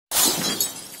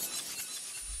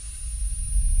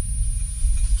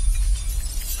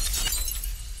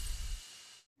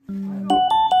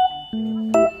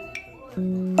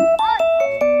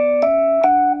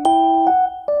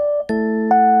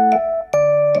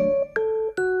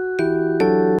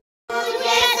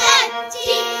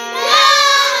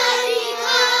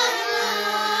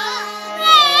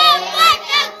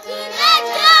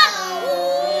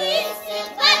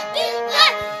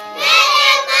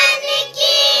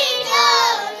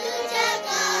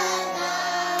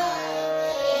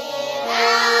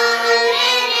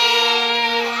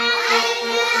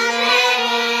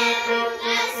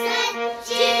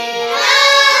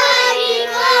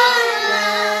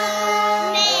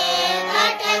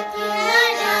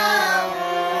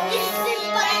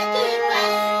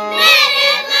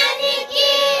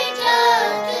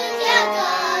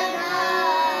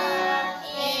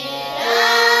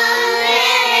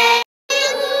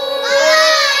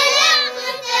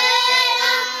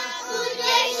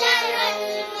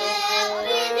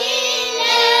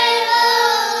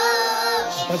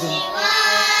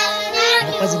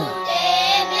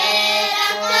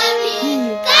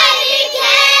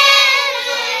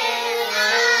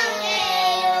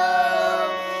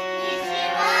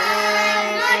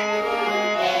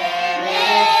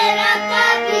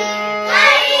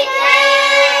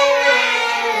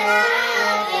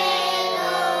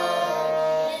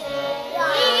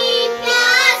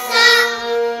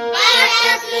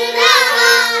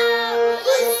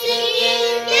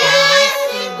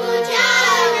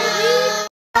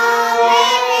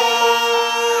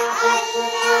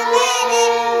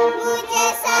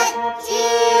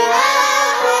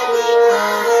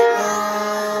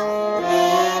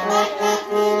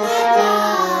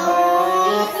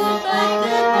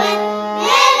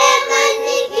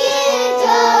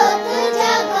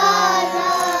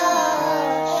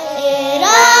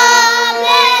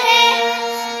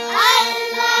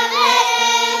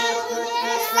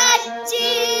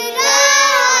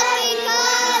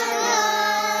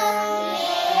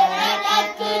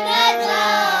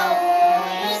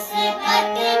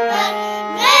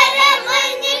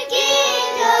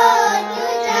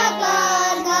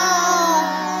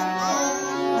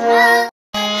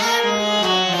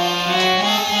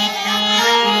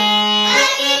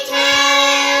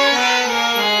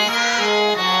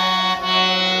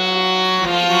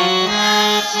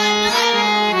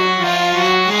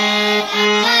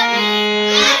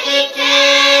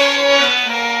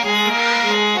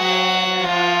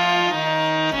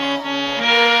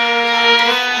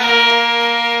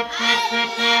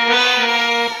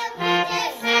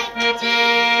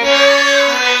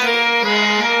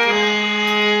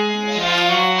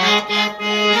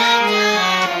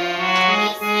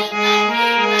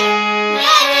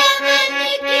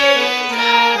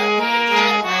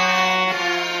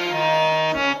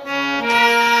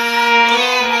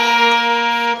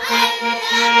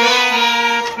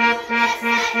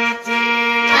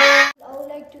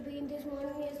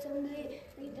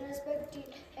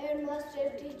headmaster,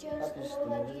 teachers, and all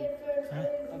my dear friends.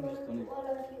 Good morning to all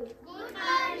of you. Good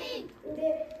morning.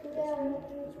 Today we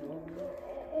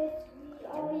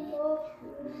all know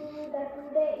that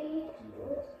today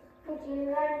is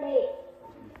Children's Day.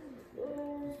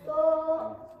 So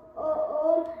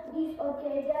on this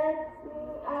occasion,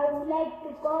 I would like to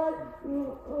call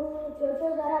Chocho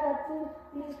Zarabatu.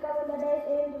 Please come on the dais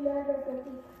and learn the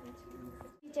topic.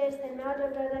 Teachers and other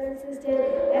brothers and sisters,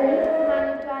 and good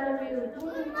morning to all of you.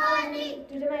 Good morning.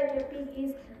 Today my topic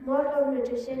is mode of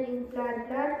nutrition in plant.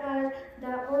 Plants are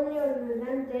the only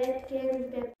organisms that can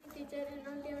be. Teacher and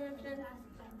all dear friends,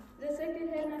 respected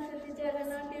headmaster, teacher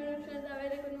and all dear friends, a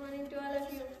very good morning to all of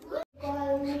you.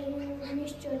 Call me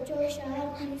Miss Chocho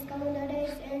Shah. Please come on the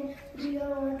dais and do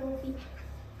your own topic.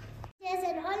 Yes,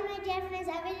 and all my dear friends,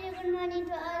 a very good morning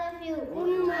to all of you.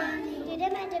 Good morning. Today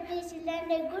my topic is Children's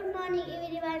Day. Good morning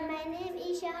everyone. My name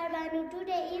is Shahar Banu.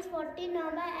 Today is 14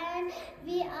 November and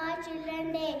we are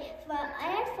Children's Day.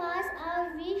 At first, I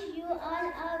wish you all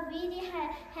a very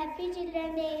happy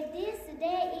Children's Day. This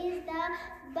day is the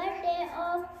birthday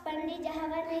of Pandit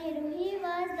Jawaharlal Nehru. He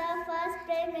was the first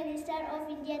Prime Minister of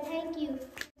India. Thank you.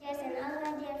 Yes, and all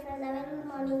my dear friends, a very good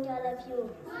morning to all of you.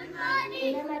 Good morning.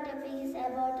 Today my topic is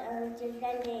about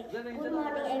Children's Day. Good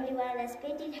morning everyone,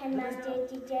 respected headmaster,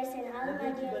 teachers and all my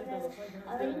dear friends.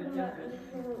 A very good morning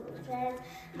friends.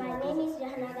 My name is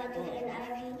Johanna Gatu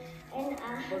and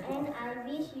I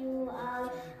wish you all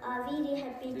a very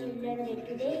happy Children's Day.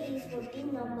 Today is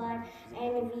 14 November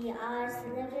and we are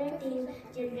celebrating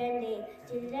Children's Day.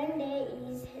 Children's Day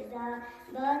is the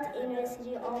birth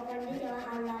anniversary of Pandit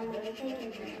Jawaharlal Nehru. Thank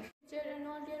you. Teacher and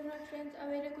all dear friends, a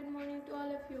very good morning to all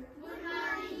of you. Good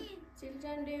morning.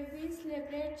 Children's Day, we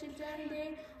celebrate Children's Day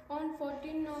on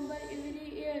 14 November every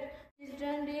year.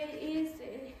 Children's Day is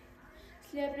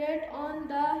celebrated on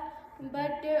the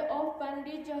birthday of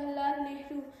Pandit Jawaharlal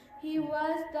Nehru. He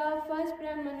was the first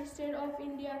Prime Minister of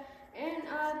India and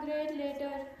a great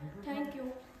leader. Thank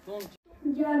you.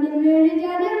 जाने मेरे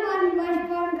जाने मन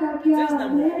बचपन का प्यार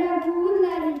मेरा भूल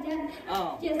नहीं जाने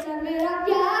जैसा मेरा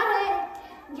प्यार है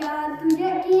यार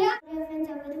तुझे किया. Friends,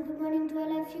 a very good morning to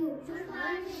all of you.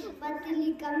 पतली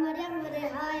कमरे मोरे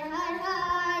हाय हाय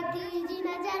हाय तेरी जी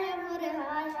नजर मोरे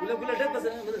हाय हाय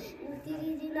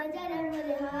तेरी जी नजर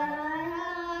मोरे हाय हाय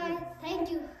हाय. Thank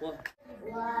you.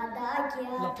 वादा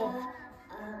किया था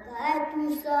अगर तू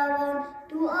सावन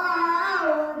तू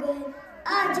आओगे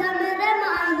आजा मेरे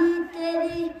माही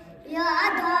तेरी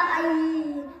याद आई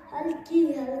हल्की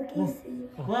हल्की सी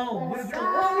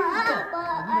बरसात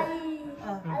आई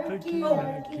हल्की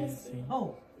हल्की सी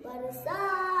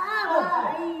बरसात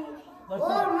आई ओ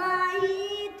माही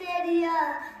तेरी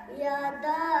याद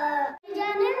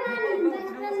जाने मन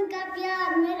बचपन का प्यार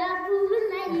मेरा भूल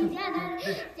नहीं जाना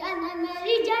जाना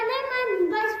मेरी जाने मन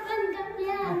बचपन का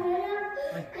प्यार मेरा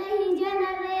नहीं जाना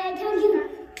रे ढंगी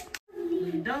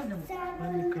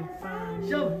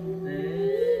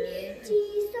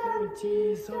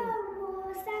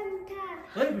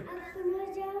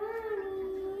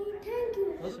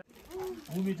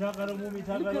मुँह मीठा करो मुँह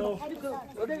मीठा करो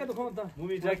मुँह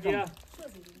मीठा किया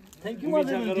थैंक यू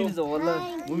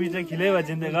मुँह मीठा खिलाएगा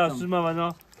जिंदगा सुरमा बनो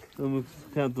तो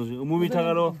मुँह मीठा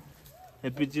करो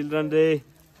हैप्पी चिल्ड्रन डे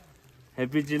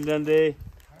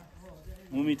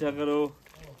मुँह मीठा करो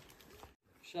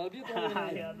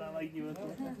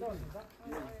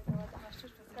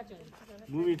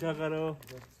मुँह मीठा करो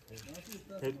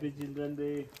हैप्पी चिल्ड्रन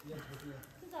डे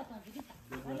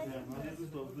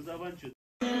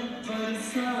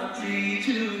बरसाती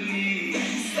झूली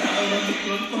सावन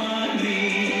को पानी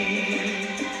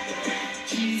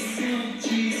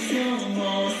चीसो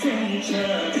मौसम छा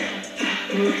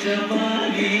तो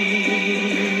जवानी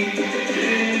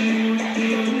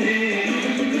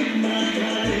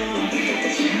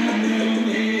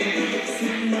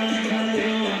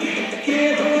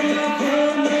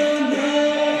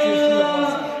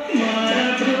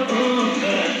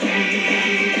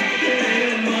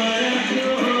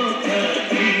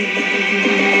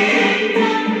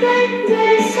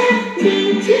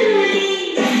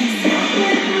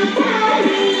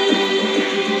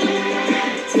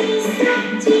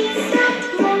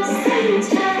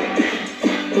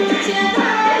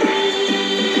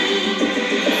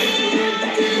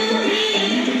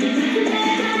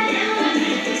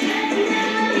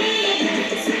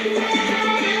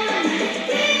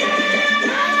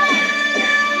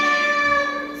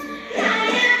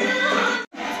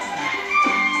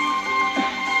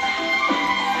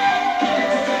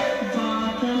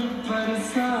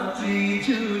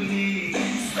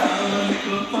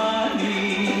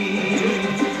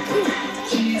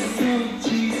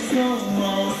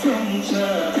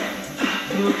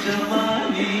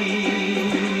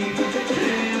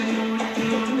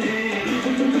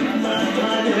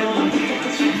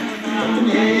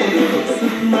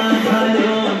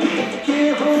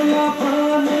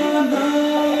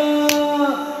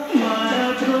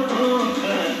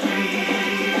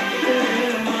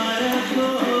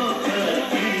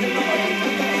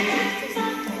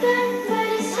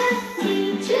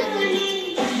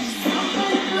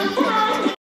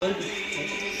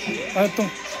तो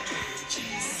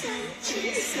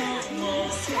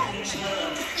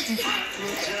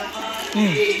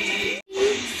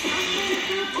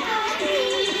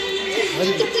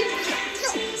टिक टिक